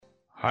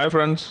Hi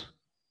friends,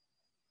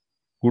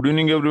 good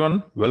evening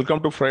everyone.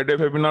 Welcome to Friday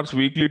Webinars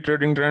Weekly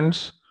Trading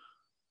Trends.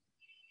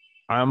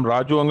 I am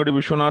Raju Angadi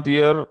Vishwanath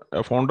here,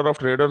 a founder of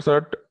Traders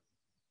at,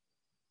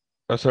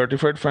 a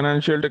certified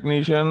financial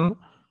technician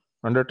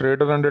and a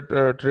trader and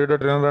a trader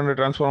trainer and a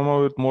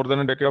transformer with more than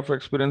a decade of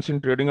experience in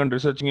trading and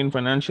researching in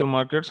financial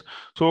markets.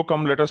 So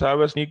come let us have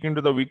a sneak into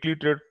the weekly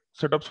trade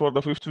setups for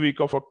the 5th week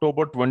of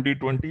October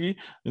 2020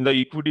 in the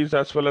equities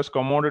as well as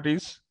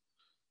commodities.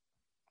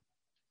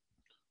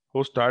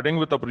 So starting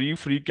with a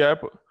brief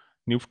recap,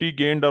 Nifty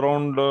gained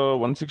around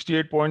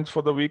 168 points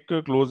for the week,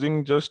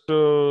 closing just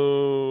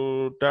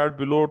tad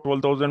below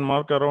 12,000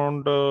 mark,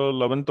 around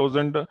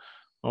 11,000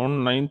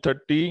 on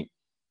 930.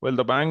 While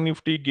the Bank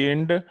Nifty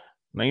gained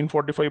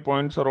 945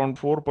 points, around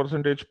 4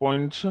 percentage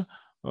points,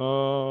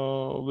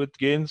 with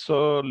gains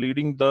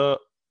leading the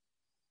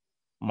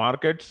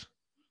markets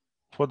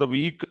for the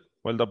week.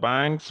 While the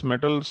banks,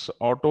 metals,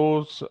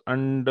 autos,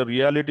 and the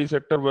reality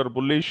sector were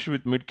bullish,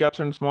 with mid caps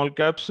and small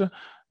caps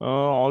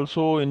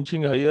also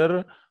inching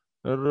higher.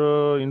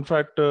 In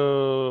fact,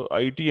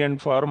 IT and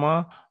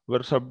pharma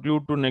were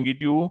subdued to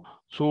negative.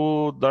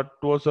 So that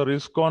was a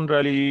risk-on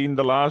rally in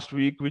the last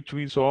week, which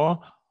we saw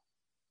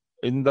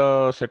in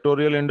the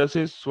sectorial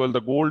indices. While the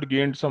gold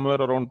gained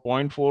somewhere around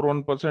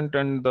 0.41%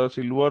 and the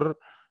silver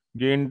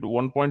gained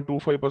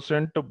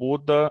 1.25%.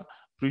 Both the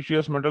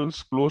precious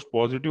metals closed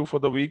positive for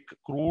the week.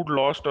 Crude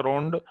lost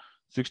around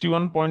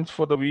 61 points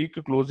for the week,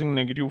 closing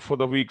negative for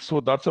the week. So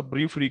that's a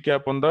brief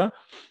recap on the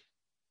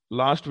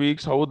last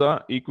week's how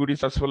the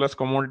equities as well as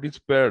commodities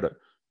paired.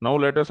 Now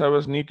let us have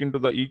a sneak into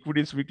the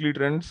equities weekly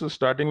trends,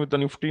 starting with the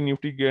Nifty.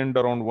 Nifty gained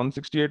around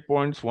 168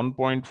 points,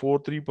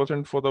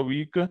 1.43% for the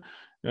week,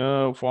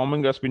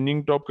 forming a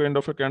spinning top kind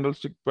of a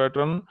candlestick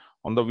pattern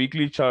on the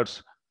weekly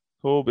charts.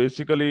 So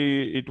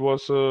basically it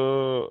was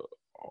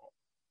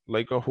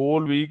like a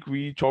whole week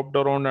we chopped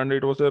around, and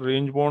it was a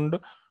range bound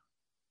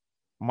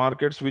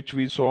markets which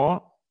we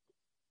saw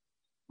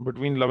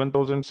between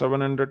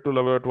 11,700 to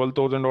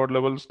 12,000 odd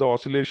levels. The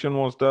oscillation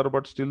was there,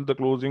 but still the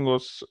closing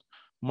was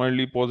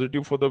mildly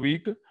positive for the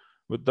week.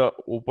 With the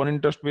open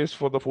interest base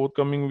for the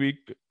forthcoming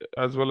week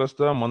as well as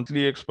the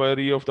monthly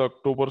expiry of the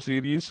October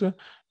series,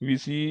 we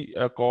see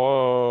a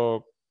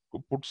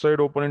put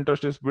side open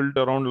interest is built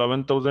around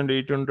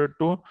 11,800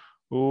 to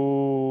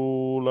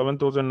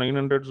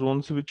 11,900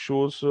 zones, which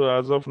shows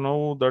as of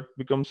now that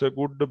becomes a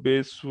good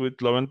base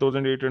with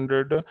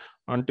 11,800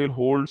 until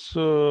holds.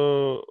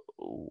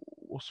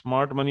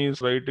 Smart money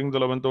is writing the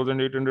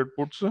 11,800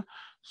 puts.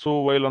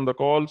 So while on the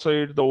call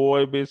side, the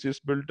OI base is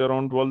built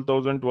around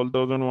 12,000,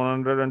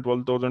 12,100 and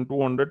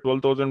 12,200.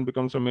 12,000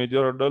 becomes a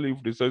major hurdle.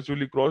 If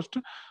decisively crossed,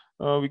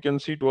 we can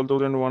see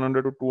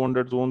 12,100 to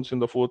 200 zones in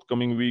the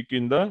forthcoming week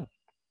in the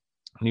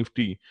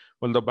Nifty.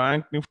 Well, the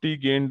Bank Nifty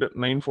gained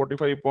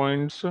 945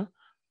 points,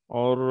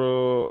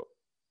 or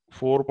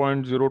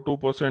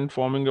 4.02%,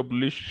 forming a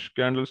bullish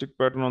candlestick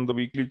pattern on the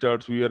weekly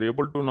charts. We are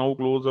able to now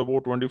close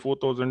about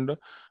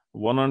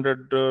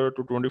 24,100 to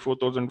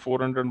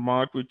 24,400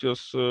 mark, which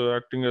is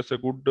acting as a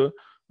good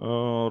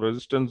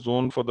resistance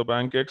zone for the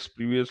Bank X.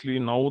 Previously,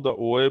 now the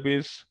OI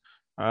base,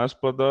 as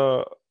per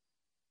the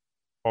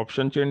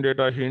option chain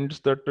data, hints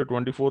that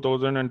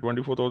 24,000 and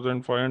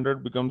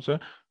 24,500 becomes a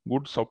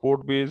good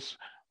support base.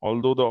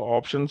 Although the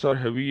options are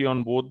heavy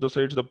on both the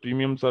sides, the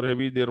premiums are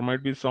heavy. There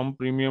might be some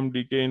premium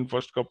decay in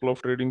first couple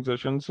of trading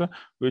sessions,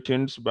 which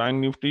ends Bank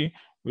Nifty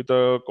with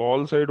a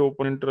call side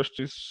open interest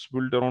is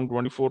built around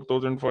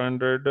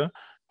 24,500,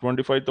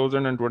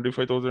 25,000 and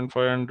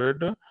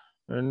 25,500.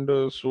 And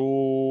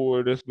so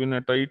it has been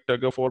a tight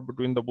tug of war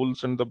between the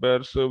bulls and the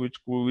bears, which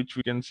we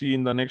can see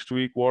in the next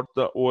week what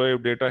the OI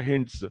data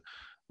hints.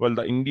 Well,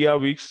 the India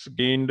VIX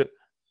gained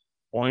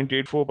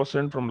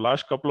 0.84% from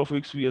last couple of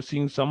weeks. We are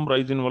seeing some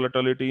rise in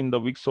volatility in the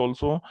VIX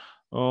also.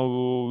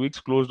 VIX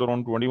closed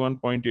around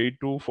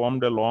 21.82,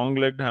 formed a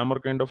long-legged hammer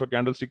kind of a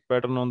candlestick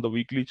pattern on the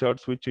weekly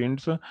charts, which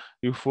ends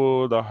if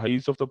the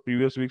highs of the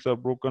previous weeks are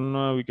broken.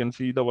 We can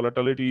see the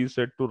volatility is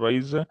set to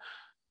rise.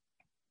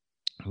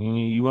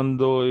 Even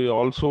though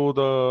also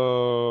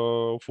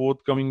the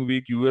forthcoming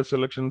week US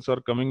elections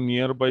are coming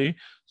nearby,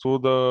 so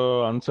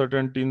the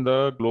uncertainty in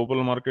the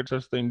global markets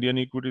as the Indian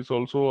equities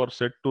also are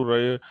set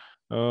to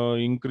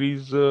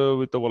increase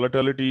with the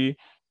volatility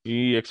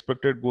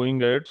expected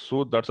going ahead.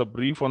 So that's a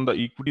brief on the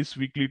equities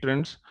weekly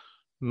trends.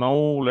 Now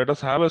let us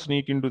have a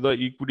sneak into the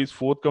equities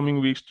forthcoming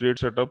week's trade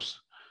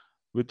setups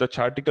with the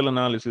chartical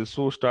analysis.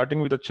 So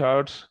starting with the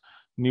charts,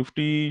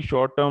 Nifty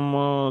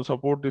short-term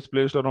support is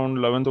placed around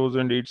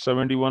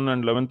 11,871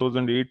 and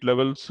 11,008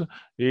 levels,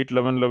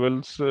 811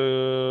 levels,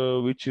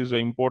 which is an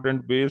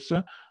important base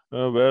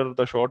where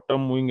the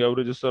short-term moving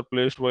averages are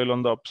placed, while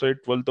on the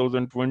upside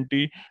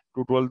 12,020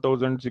 to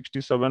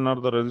 12,067 are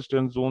the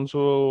resistance zones.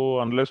 So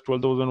unless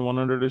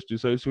 12,100 is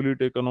decisively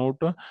taken out,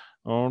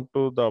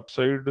 to the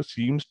upside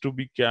seems to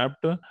be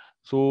capped.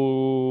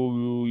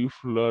 So if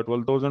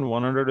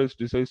 12,100 is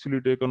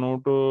decisively taken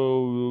out,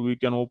 we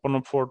can open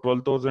up for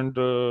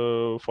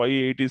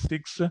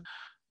 12,586,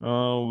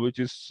 which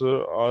is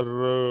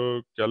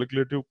our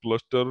calculative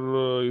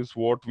cluster is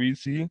what we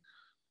see.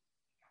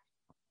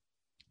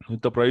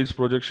 with the price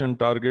projection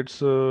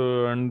targets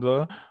and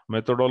the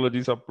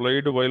methodologies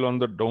applied, while on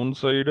the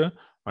downside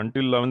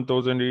until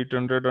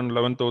 11,800 and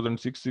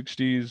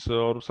 11,660 is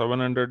or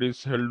 700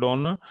 is held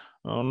on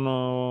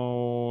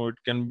it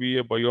can be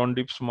a buy on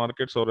dips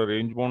markets or a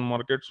range bound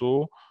market.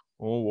 So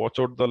watch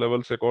out the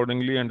levels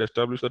accordingly and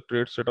establish the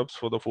trade setups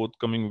for the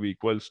forthcoming week.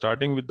 While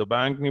starting with the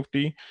Bank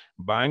Nifty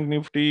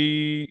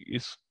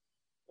is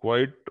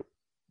quite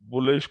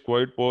bullish,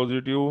 quite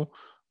positive.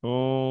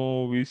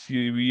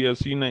 We have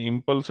seen an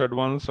impulse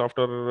advance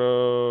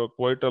after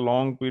quite a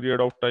long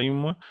period of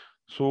time.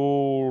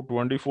 So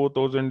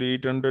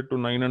 24,800 to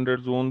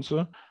 900 zones,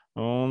 with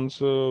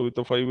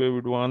a 5-wave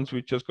advance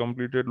which has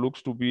completed,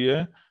 looks to be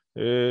a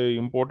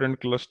important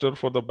cluster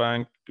for the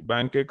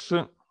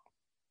BankX.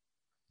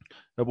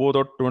 Above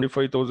that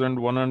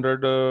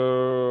 25,100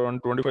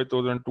 and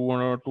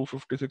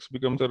 25,256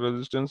 becomes a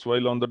resistance,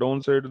 while on the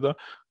downside the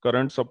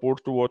current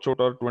supports to watch out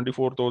are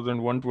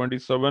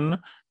 24,127,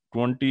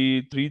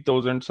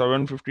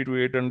 23,750 to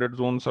 800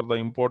 zones are the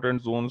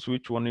important zones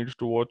which one needs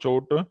to watch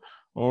out,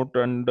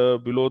 and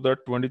below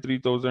that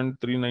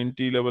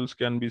 23,390 levels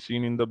can be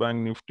seen in the Bank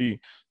Nifty.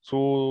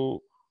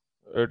 So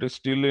it is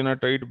still in a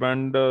tight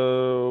band,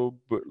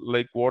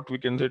 like what we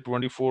can say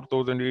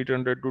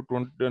 24,800 to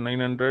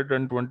 2900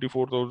 and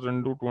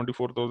 24,000 to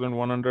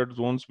 24,100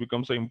 zones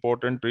becomes an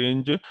important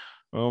range.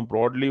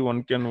 Broadly,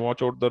 one can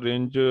watch out the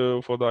range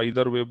for the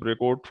either way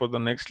breakout for the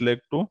next leg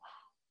to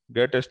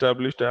get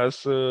established.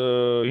 As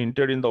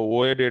hinted in the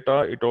OA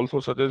data, it also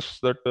suggests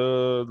that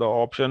the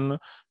option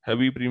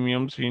heavy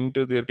premiums hint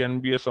there can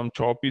be some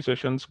choppy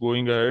sessions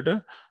going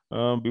ahead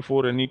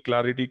before any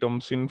clarity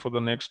comes in for the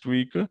next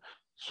week.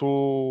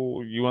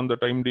 So even the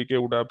time decay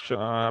would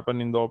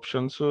happen in the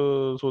options.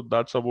 So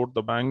that's about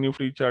the Bank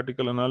Nifty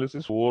chartical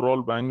analysis.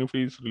 Overall, Bank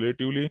Nifty is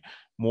relatively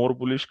more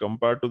bullish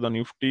compared to the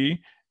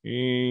Nifty.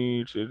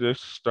 It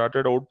just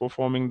started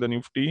outperforming the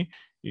Nifty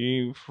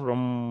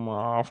from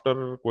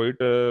after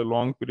quite a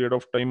long period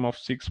of time of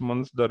 6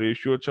 months. The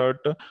ratio chart,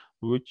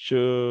 which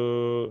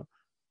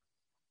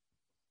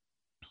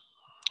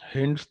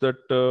hints that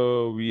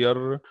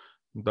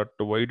that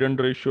widened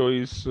ratio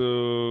is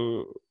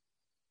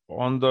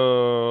on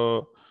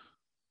the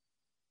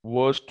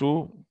verge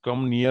to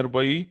come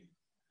nearby.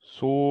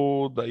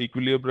 So the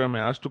equilibrium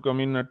has to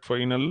come in at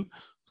final.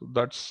 So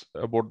that's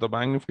about the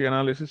Bank Nifty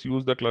analysis.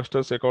 Use the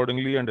clusters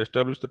accordingly and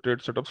establish the trade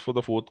setups for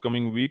the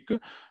forthcoming week. The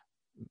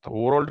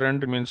overall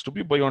trend remains to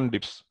be buy on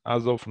dips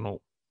as of now.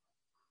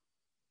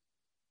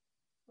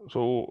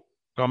 So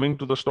coming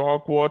to the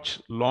stock watch,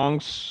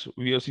 longs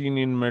we have seen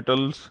in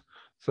metals,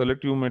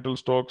 selective metal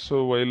stocks,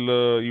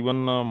 while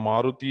even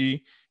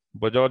Maruti,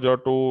 Bajaj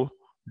Auto,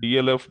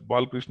 DLF,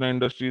 Balkrishna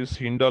Industries,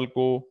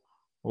 Hindalco,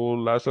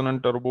 Larsen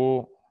and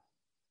Turbo,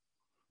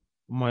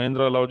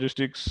 Mahindra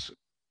Logistics,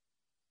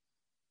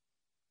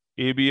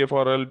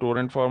 ABFRL,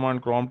 Torrent Pharma,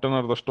 and Crompton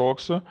are the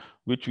stocks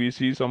which we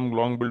see some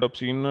long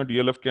build-ups in.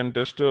 DLF can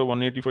test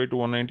 185 to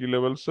 190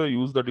 levels.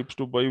 Use the dips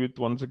to buy with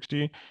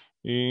 160,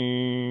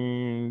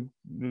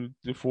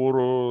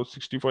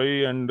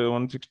 465 and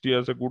 160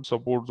 as a good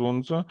support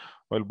zones.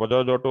 While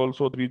Bajaj Auto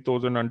also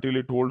 3000 until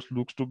it holds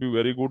looks to be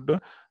very good.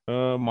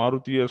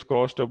 Maruti has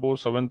crossed above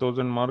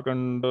 7000 mark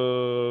and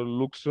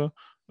looks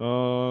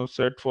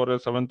set for a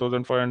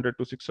 7500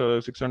 to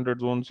 600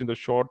 zones in the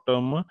short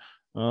term.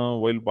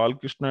 While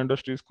Balkrishna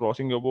Industries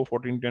crossing above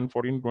 1410,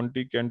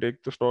 1420 can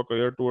take the stock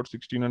higher towards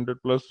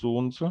 1600 plus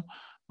zones.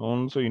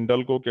 Also,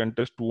 Hindalco can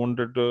test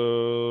 200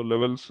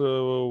 levels,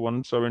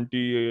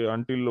 170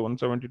 until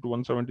 170 to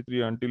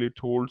 173 until it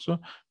holds.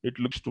 It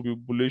looks to be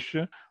bullish.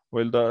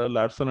 While the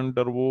Larsen and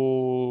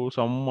Turbo,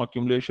 some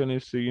accumulation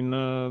is seen,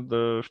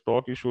 the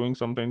stock is showing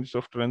some signs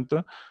of strength.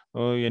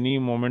 Any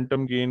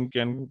momentum gain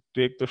can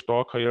take the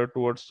stock higher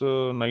towards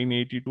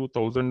 980 to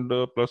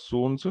 1000 plus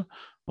zones.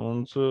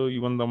 Also,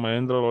 even the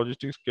Mahindra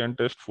Logistics can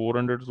test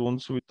 400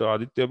 zones with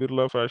Aditya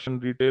Birla Fashion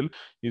Retail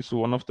is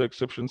one of the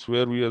exceptions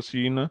where we have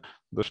seen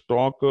the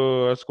stock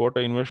has got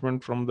an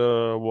investment from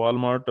the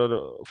Walmart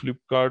or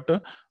Flipkart.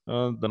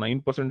 The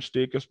 9%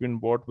 stake has been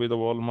bought by the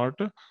Walmart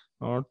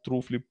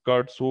through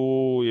Flipkart.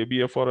 So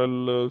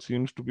ABFRL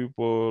seems to be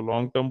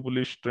long-term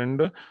bullish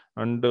trend,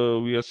 and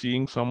we are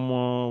seeing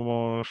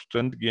some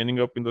strength gaining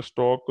up in the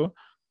stock.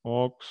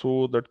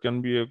 So that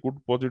can be a good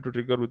positive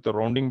trigger with the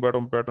rounding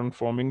bottom pattern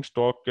forming.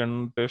 Stock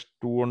can test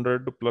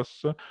 200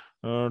 plus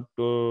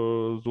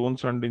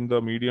zones, and in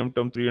the medium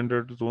term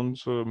 300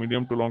 zones,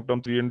 medium to long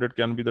term 300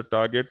 can be the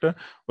target.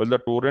 Well, the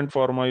Torrent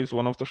Pharma is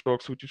one of the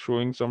stocks which is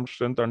showing some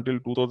strength until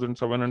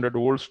 2700.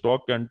 Old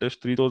stock can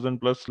test 3000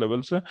 plus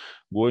levels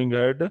going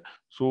ahead.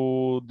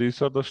 So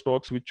these are the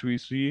stocks which we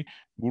see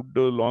good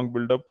long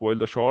build up, while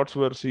the shorts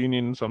were seen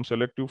in some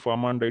selective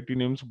pharma and IT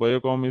names.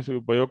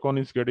 Biocon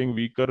is getting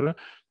weaker.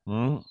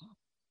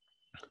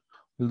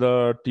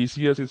 The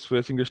TCS is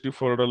facing a stiff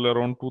hurdle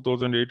around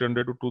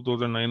 2,800 to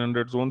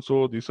 2,900 zone.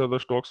 So these are the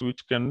stocks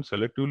which can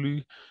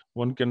selectively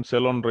one can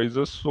sell on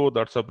rises. So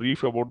that's a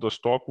brief about the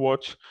stock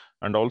watch.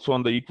 And also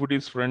on the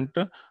equities front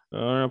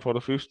for the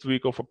fifth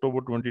week of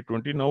October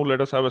 2020. Now let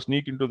us have a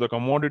sneak into the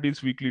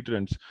commodities weekly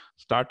trends,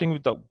 starting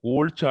with the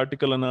gold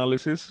chartical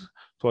analysis.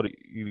 Sorry,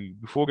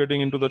 before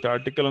getting into the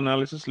chartical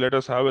analysis, let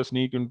us have a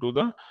sneak into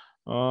the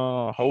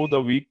how the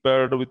week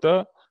paired with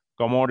the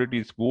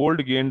commodities.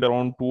 Gold gained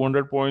around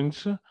 200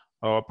 points,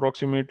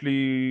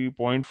 approximately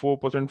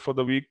 0.4% for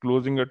the week,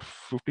 closing at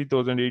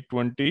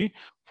 50,820,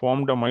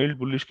 formed a mild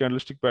bullish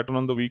candlestick pattern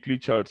on the weekly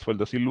charts, while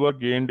the silver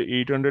gained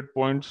 800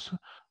 points,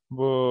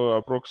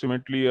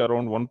 approximately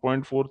around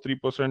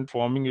 1.43%,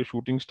 forming a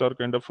shooting star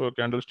kind of a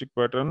candlestick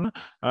pattern,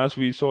 as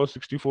we saw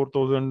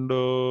 64,000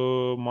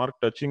 mark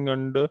touching,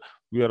 and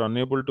we are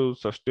unable to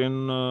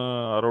sustain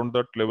around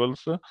that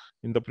levels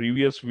in the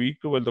previous week,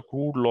 while the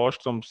crude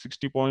lost some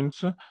 60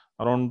 points,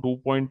 around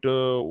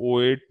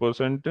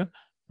 2.08%,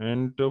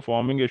 and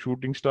forming a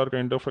shooting star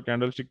kind of a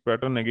candlestick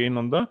pattern again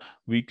on the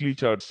weekly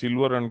chart.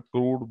 Silver and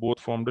crude both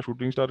formed a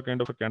shooting star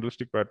kind of a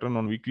candlestick pattern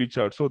on weekly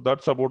chart. So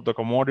that's about the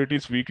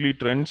commodities weekly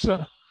trends.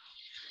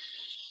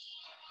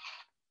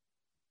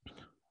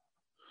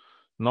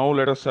 Now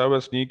let us have a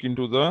sneak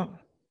into the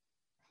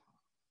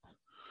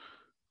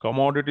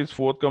commodities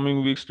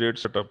forthcoming week's trade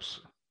setups.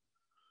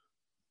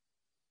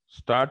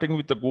 Starting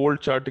with the gold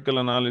chartical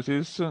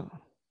analysis.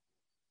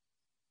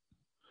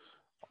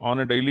 On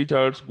a daily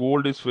charts,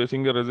 gold is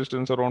facing a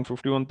resistance around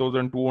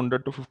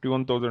 51,200 to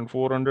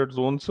 51,400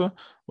 zones,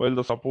 while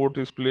the support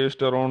is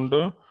placed around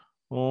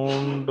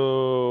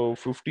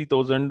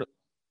 50,000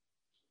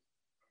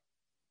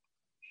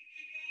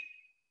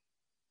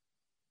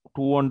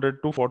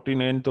 200 to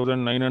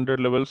 49,900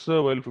 levels,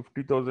 while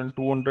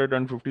 50,200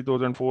 and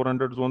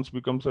 50,400 zones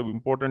becomes an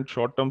important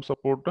short-term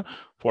support.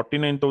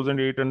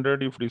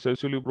 49,800, if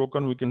decisively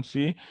broken, we can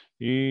see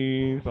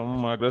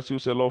some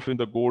aggressive sell-off in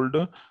the gold,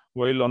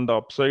 while on the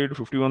upside,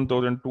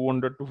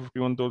 51,200 to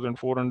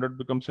 51,400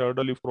 becomes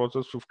hurdle. If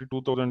process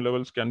 52,000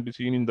 levels can be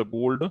seen in the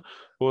gold.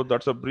 So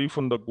that's a brief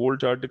on the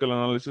gold chartical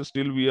analysis.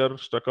 Still, we are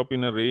stuck up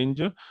in a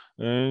range,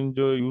 and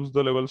use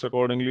the levels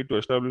accordingly to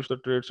establish the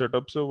trade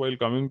setups. While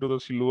coming to the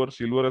silver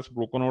has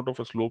broken out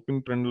of a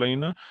sloping trend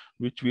line,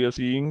 which we are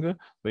seeing.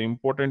 The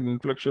important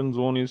inflection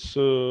zone is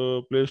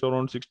placed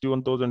around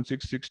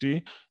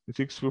 61,660,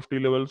 650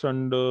 levels,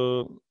 and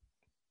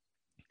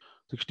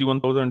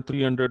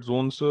 61,300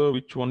 zones,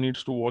 which one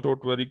needs to watch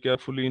out very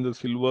carefully in the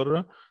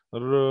silver.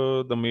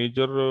 The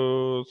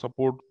major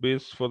support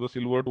base for the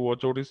silver to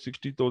watch out is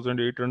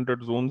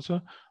 60,800 zones,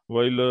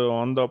 while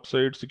on the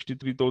upside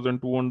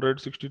 63,200,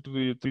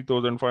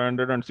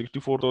 63,500, and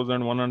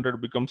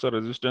 64,100 becomes a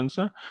resistance.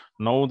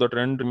 Now the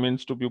trend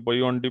remains to be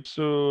buy on dips,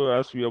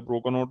 as we have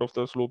broken out of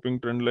the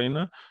sloping trend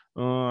line,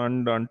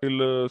 and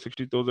until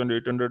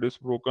 60,800 is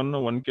broken,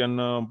 one can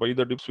buy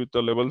the dips with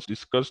the levels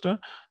discussed.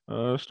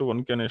 So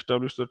one can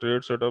establish the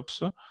trade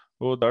setups.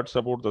 So that's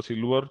about the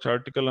silver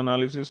chartical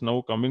analysis.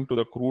 Now coming to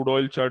the crude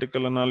oil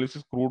chartical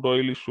analysis. Crude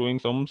oil is showing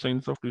some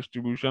signs of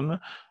distribution.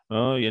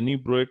 Any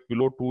break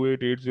below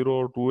 2880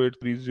 or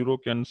 2830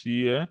 can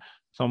see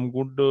some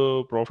good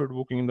profit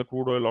booking in the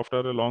crude oil after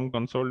a long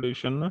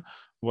consolidation,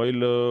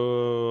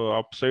 while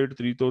upside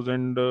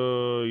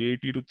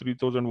 3080 to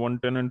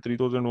 3110 and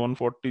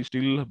 3140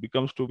 still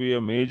becomes to be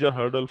a major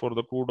hurdle for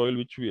the crude oil,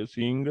 which we are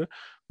seeing.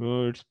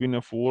 It's been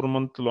a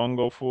 4-month long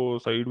of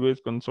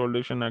sideways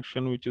consolidation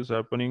action which is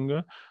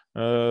happening.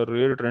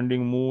 Rare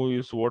trending move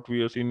is what we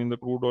have seen in the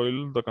crude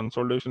oil. The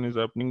consolidation is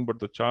happening, but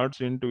the charts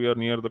hint we are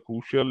near the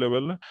crucial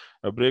level.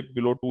 A break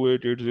below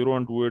 2880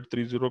 and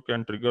 2830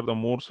 can trigger the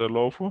more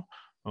sell-off.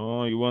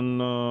 Even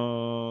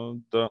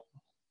the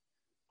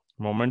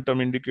momentum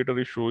indicator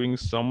is showing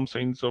some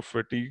signs of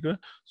fatigue,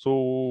 so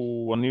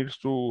one needs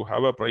to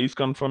have a price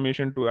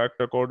confirmation to act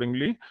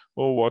accordingly,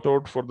 or watch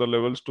out for the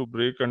levels to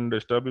break and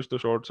establish the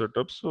short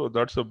setups. So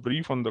that's a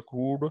brief on the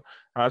crude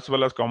as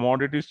well as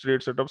commodities trade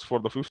setups for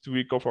the fifth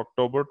week of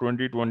October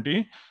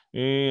 2020.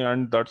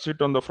 And that's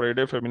it on the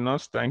Friday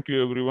webinars. Thank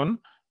you everyone.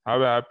 Have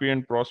a happy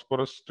and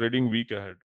prosperous trading week ahead.